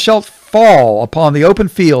 Thou shalt fall upon the open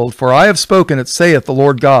field, for I have spoken it, saith the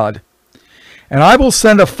Lord God. And I will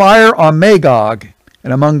send a fire on Magog,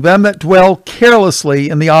 and among them that dwell carelessly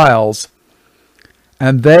in the isles,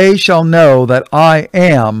 and they shall know that I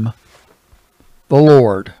am the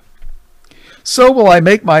Lord. So will I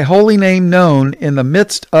make my holy name known in the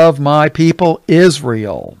midst of my people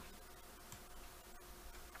Israel.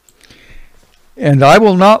 And I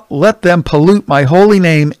will not let them pollute my holy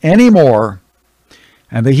name any more.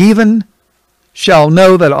 And the heathen shall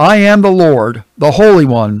know that I am the Lord, the Holy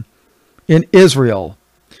One, in Israel.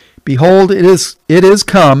 Behold, it is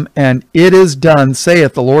come, and it is done,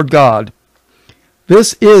 saith the Lord God.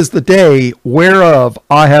 This is the day whereof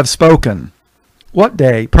I have spoken. What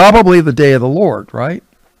day? Probably the day of the Lord, right?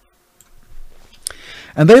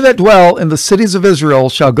 And they that dwell in the cities of Israel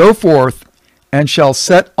shall go forth, and shall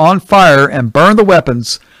set on fire and burn the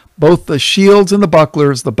weapons, both the shields and the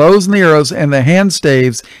bucklers, the bows and the arrows, and the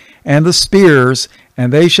handstaves and the spears,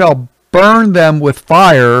 and they shall burn them with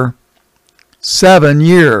fire 7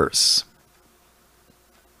 years.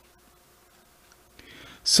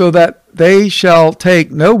 So that they shall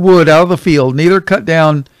take no wood out of the field, neither cut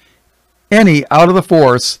down any out of the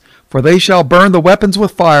forest, for they shall burn the weapons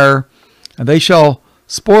with fire, and they shall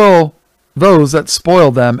spoil those that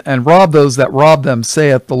spoil them, and rob those that rob them,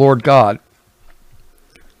 saith the Lord God.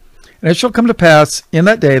 And it shall come to pass in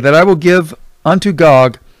that day that I will give unto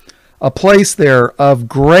Gog a place there of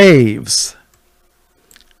graves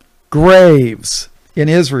in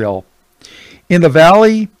Israel, in the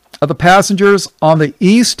valley of the passengers on the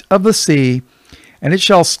east of the sea, and it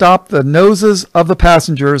shall stop the noses of the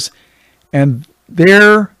passengers, and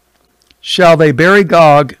there shall they bury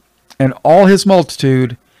Gog and all his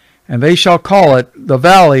multitude, and they shall call it the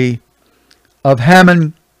valley of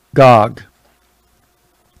Magog.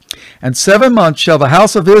 And 7 months shall the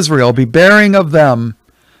house of Israel be bearing of them,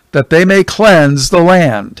 that they may cleanse the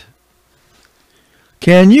land.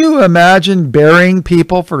 Can you imagine burying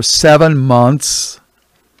people for 7 months?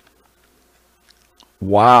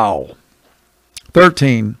 Wow.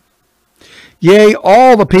 13. Yea,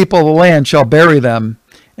 all the people of the land shall bury them,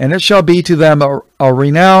 and it shall be to them a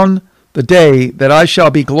renown the day that I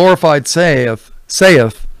shall be glorified, saith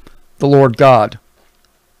the Lord God.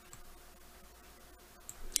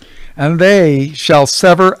 And they shall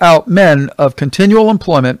sever out men of continual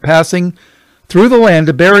employment, passing through the land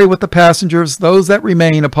to bury with the passengers those that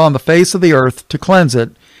remain upon the face of the earth, to cleanse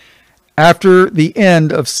it. After the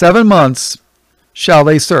end of 7 months shall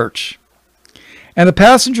they search. And the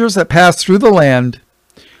passengers that pass through the land,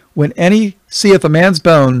 when any seeth a man's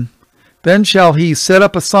bone, then shall he set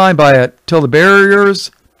up a sign by it, till the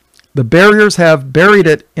barriers have buried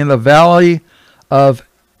it in the valley of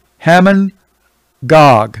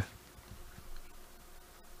Magog.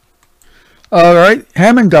 All right,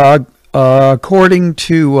 Magog, according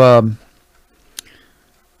to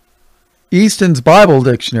Easton's Bible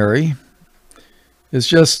Dictionary, is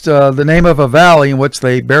just the name of a valley in which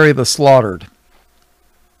they bury the slaughtered.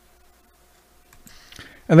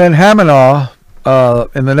 And then Hamanah,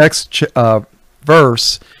 in the next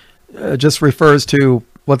verse, just refers to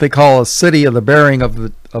what they call a city of the burying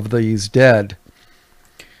of these dead.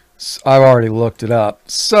 I've already looked it up.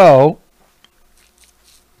 So,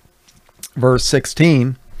 verse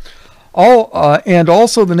 16, and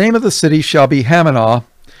also the name of the city shall be Hamanah,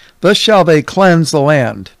 thus shall they cleanse the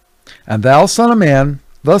land. And thou, son of man,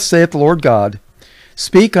 thus saith the Lord God,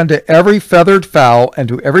 speak unto every feathered fowl, and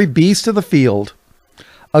to every beast of the field,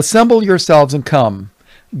 assemble yourselves and come,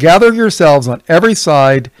 gather yourselves on every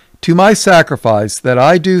side to my sacrifice, that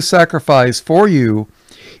I do sacrifice for you,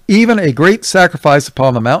 even a great sacrifice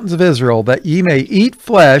upon the mountains of Israel, that ye may eat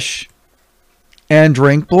flesh and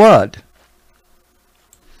drink blood.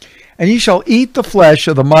 And ye shall eat the flesh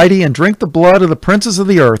of the mighty, and drink the blood of the princes of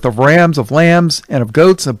the earth, of rams, of lambs, and of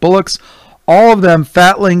goats, and bullocks, all of them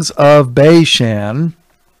fatlings of Bashan.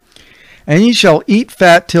 And ye shall eat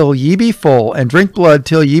fat till ye be full, and drink blood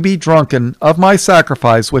till ye be drunken of my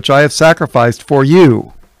sacrifice, which I have sacrificed for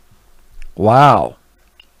you. Wow.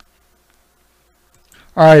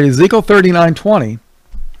 All right, Ezekiel 39:20.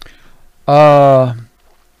 All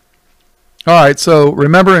right, so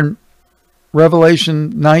remember in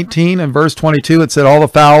Revelation 19 and verse 22, it said all the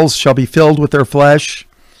fowls shall be filled with their flesh.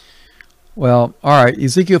 Well, all right,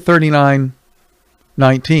 Ezekiel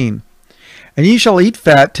 39:19. And ye shall eat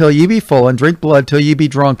fat till ye be full, and drink blood till ye be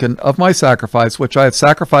drunken of my sacrifice, which I have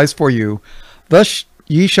sacrificed for you. Thus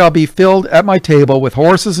ye shall be filled at my table with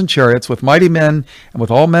horses and chariots, with mighty men, and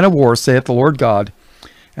with all men of war, saith the Lord God.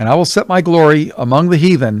 And I will set my glory among the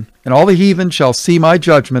heathen, and all the heathen shall see my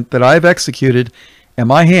judgment that I have executed, and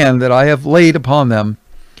my hand that I have laid upon them.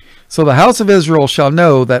 So the house of Israel shall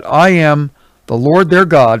know that I am the Lord their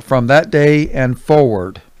God from that day and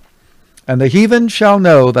forward. And the heathen shall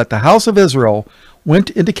know that the house of Israel went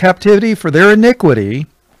into captivity for their iniquity.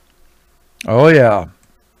 Oh yeah.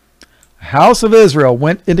 The house of Israel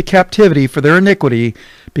went into captivity for their iniquity,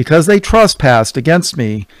 because they trespassed against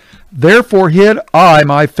me. Therefore hid I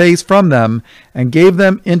my face from them, and gave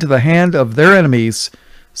them into the hand of their enemies.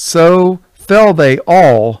 So fell they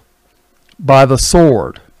all by the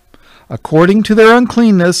sword. According to their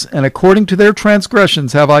uncleanness and according to their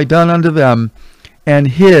transgressions have I done unto them, and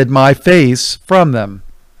hid my face from them.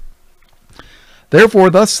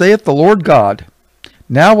 Therefore thus saith the Lord God,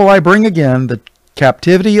 now will I bring again the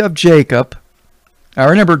captivity of Jacob. Now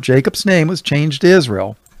remember, Jacob's name was changed to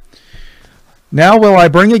Israel. Now will I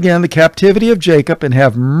bring again the captivity of Jacob, and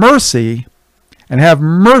have mercy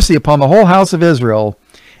upon the whole house of Israel,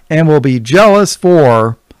 and will be jealous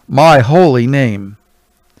for my holy name.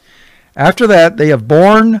 After that they have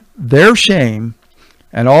borne their shame,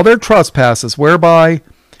 and all their trespasses, whereby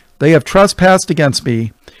they have trespassed against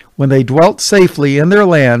me, when they dwelt safely in their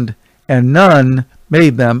land, and none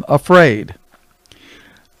made them afraid.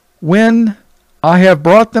 When I have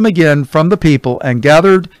brought them again from the people, and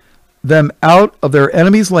gathered them out of their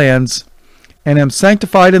enemies' lands, and am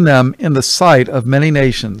sanctified in them in the sight of many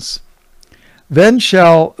nations, then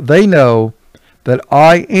shall they know that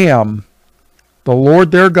I am the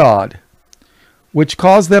Lord their God, which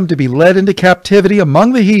caused them to be led into captivity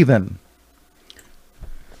among the heathen.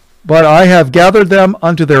 But I have gathered them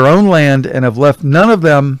unto their own land, and have left none of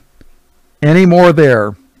them any more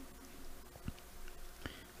there.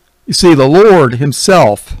 You see, the Lord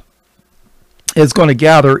himself is going to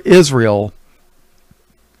gather Israel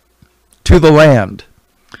to the land.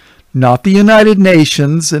 Not the United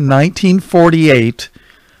Nations in 1948,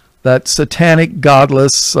 that satanic,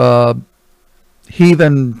 godless,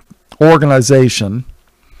 heathen organization.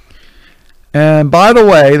 And by the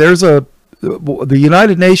way, there's the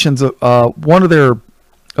United Nations, one of their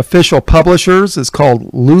official publishers is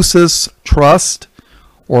called Lucis Trust,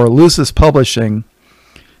 or Lucis Publishing,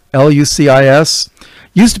 Lucis.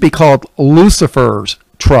 Used to be called Lucifer's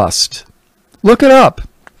Trust. Look it up.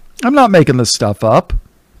 I'm not making this stuff up.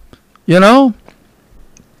 You know?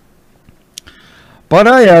 But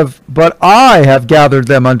I have gathered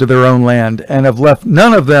them unto their own land, and have left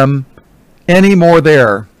none of them any more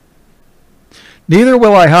there. Neither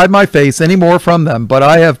will I hide my face any more from them, but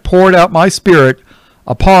I have poured out my spirit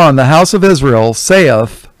upon the house of Israel,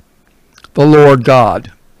 saith the Lord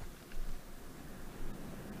God.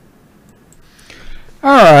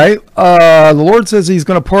 All right, the Lord says he's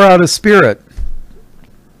going to pour out his spirit.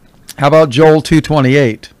 How about Joel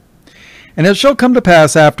 2:28? And it shall come to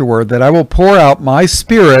pass afterward that I will pour out my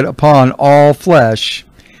spirit upon all flesh,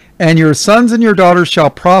 and your sons and your daughters shall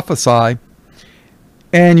prophesy,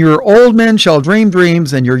 and your old men shall dream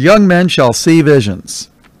dreams, and your young men shall see visions.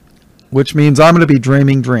 Which means I'm going to be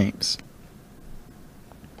dreaming dreams.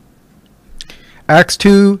 Acts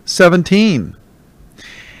 2:17.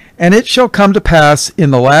 And it shall come to pass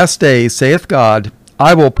in the last days, saith God,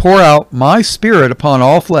 I will pour out my spirit upon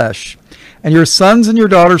all flesh, and your sons and your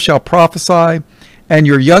daughters shall prophesy, and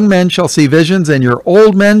your young men shall see visions, and your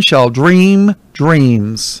old men shall dream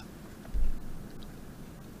dreams.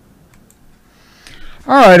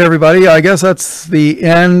 All right, everybody, I guess that's the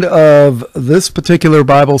end of this particular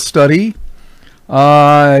Bible study.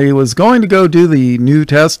 I was going to go do the New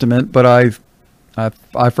Testament, but I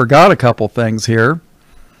forgot a couple things here.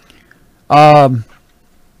 There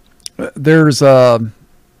was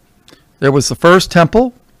the first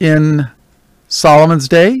temple in Solomon's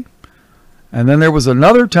day, and then there was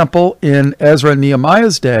another temple in Ezra and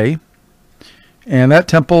Nehemiah's day, and that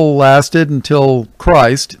temple lasted until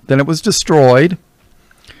Christ. Then it was destroyed.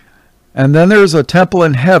 And then there's a temple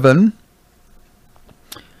in heaven.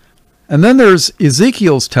 And then there's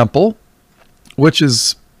Ezekiel's temple, which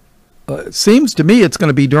is seems to me it's going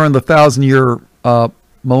to be during the 1,000-year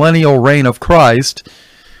millennial reign of Christ,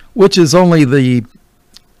 which is only the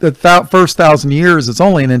first 1,000 years is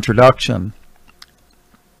only an introduction.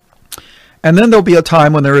 And then there'll be a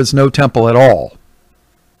time when there is no temple at all.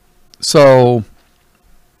 So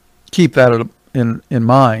keep that in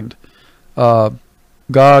mind. God,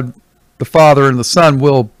 the Father and the Son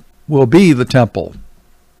will be the temple.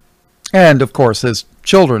 And, of course, his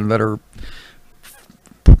children that are,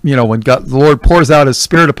 when the Lord pours out his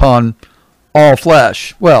Spirit upon all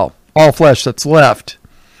flesh. Well, all flesh that's left.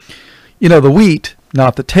 The wheat,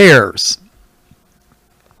 not the tares.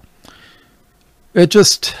 It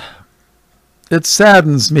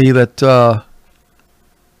saddens me that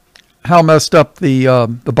how messed up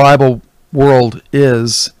the Bible world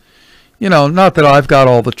is. Not that I've got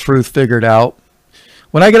all the truth figured out.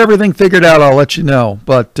 When I get everything figured out, I'll let you know.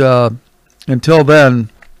 But until then,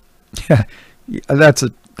 that's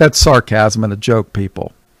sarcasm and a joke,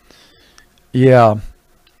 people. Yeah,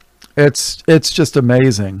 it's just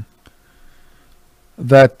amazing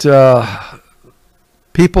that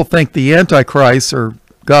people think the Antichrist are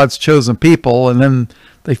God's chosen people, and then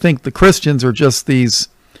they think the Christians are just these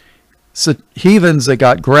heathens that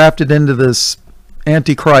got grafted into this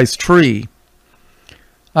Antichrist tree.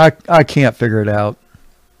 I can't figure it out.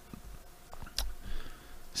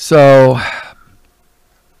 So,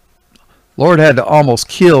 Lord had to almost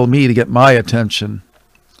kill me to get my attention.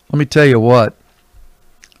 Let me tell you what.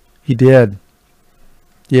 He did.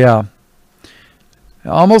 Yeah. He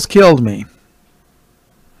almost killed me.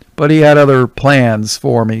 But he had other plans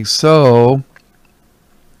for me. So,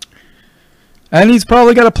 and he's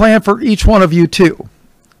probably got a plan for each one of you too.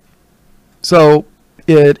 So,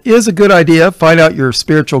 it is a good idea. Find out your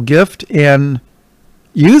spiritual gift and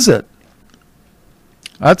use it.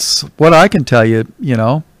 That's what I can tell you,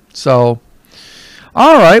 So,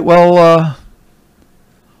 all right. Well,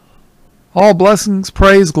 all blessings,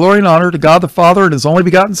 praise, glory, and honor to God the Father and his only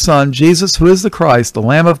begotten Son, Jesus, who is the Christ, the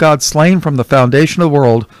Lamb of God, slain from the foundation of the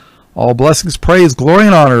world. All blessings, praise, glory,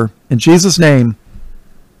 and honor in Jesus' name.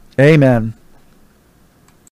 Amen.